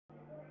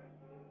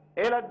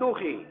الى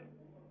الدوخي،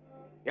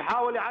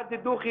 يحاول يعدي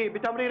الدوخي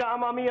بتمريره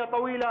اماميه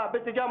طويله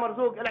باتجاه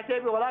مرزوق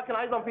العتيبي، ولكن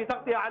ايضا في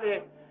تغطيه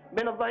عليه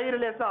من الظهير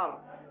اليسار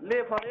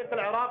لفريق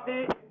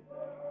العراقي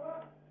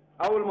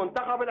او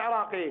المنتخب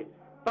العراقي.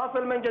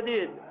 تصل من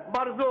جديد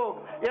مرزوق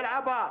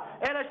يلعبها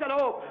الى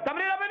شلهوب،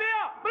 تمريره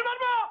بنيه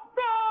بالمرمى،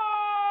 جول!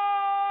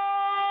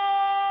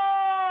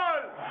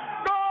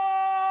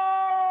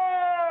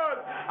 جول!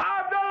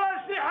 عبد الله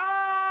الشيحان.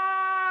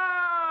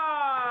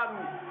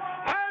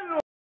 حلو.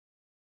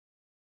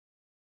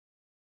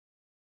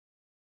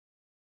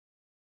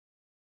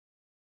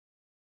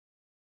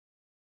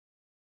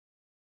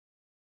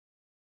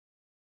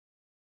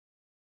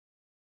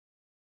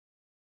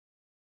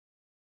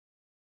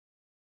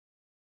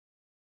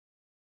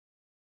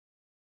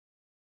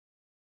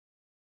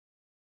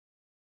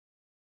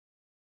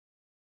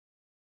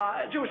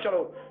 شوف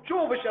الشلهوب،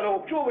 شوف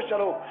الشلهوب، شوف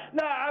الشلهوب،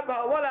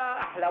 لاعبها ولا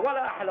احلى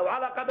ولا احلى،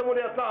 وعلى قدمه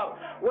اليسار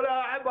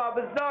ولاعبها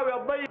بالزاويه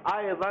الضيقه.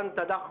 ايضا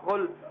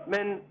تدخل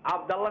من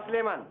عبد الله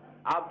سليمان.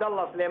 عبد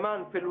الله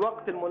سليمان في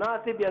الوقت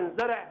المناسب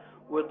ينزرع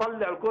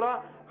ويطلع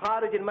الكره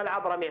خارج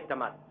الملعب رمية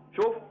تماس.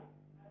 شوف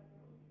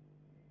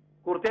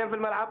كرتين في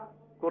الملعب،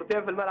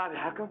 كرتين في الملعب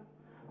الحكم،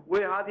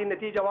 وهذه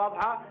النتيجه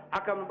واضحه.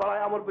 حكم المباراه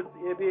يامر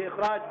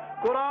باخراج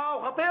كره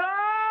وخطيره،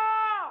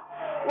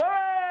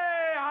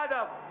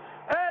 وهدف.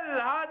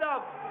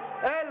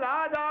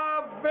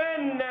 الهدف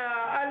من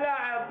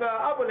اللاعب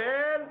ابو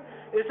الهيل،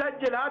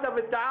 يسجل هدف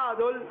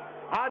التعادل.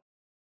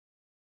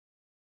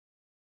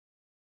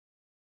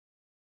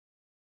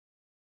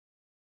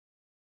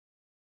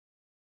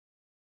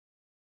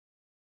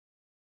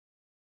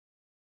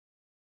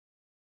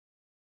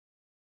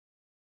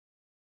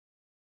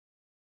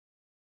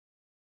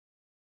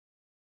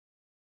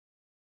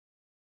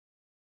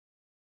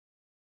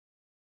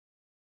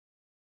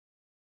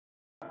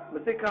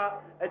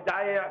 مسكها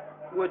الدعيع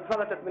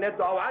واتفلتت من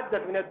يده او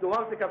عدت من يده، ما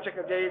مسكها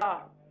بشكل جيد.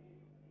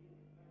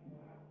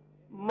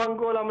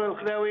 منقوله من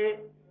الخليوي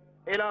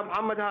الى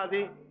محمد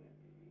هادي،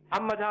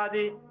 محمد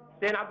هادي،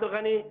 حسين عبد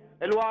الغني،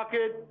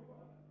 الواكد،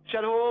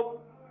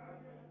 شلهوب،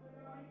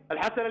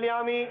 الحسن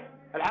اليامي،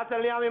 الحسن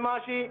اليامي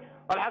ماشي،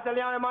 الحسن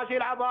اليامي ماشي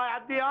يلعبها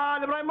يعديها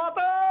لابراهيم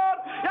ماطر،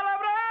 يلا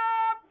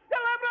ابراهيم،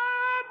 يلا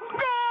ابراهيم،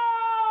 جول!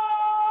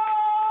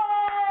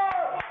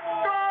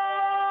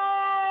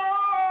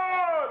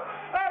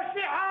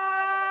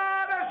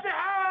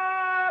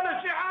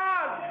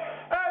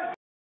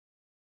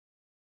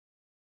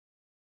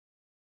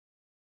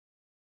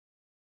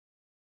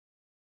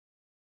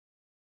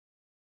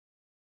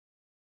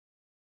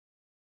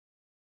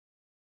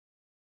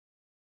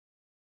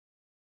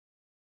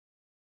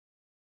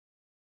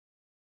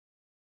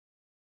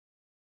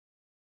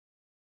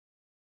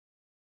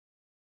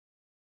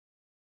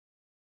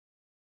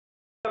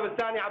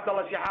 الثاني عبد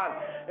الله الشيحان.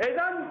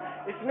 اذا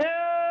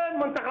اثنين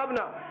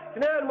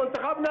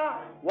منتخبنا،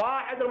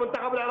 واحد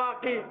المنتخب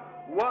العراقي،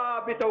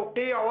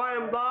 وبتوقيع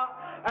وامضاء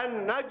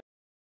النجم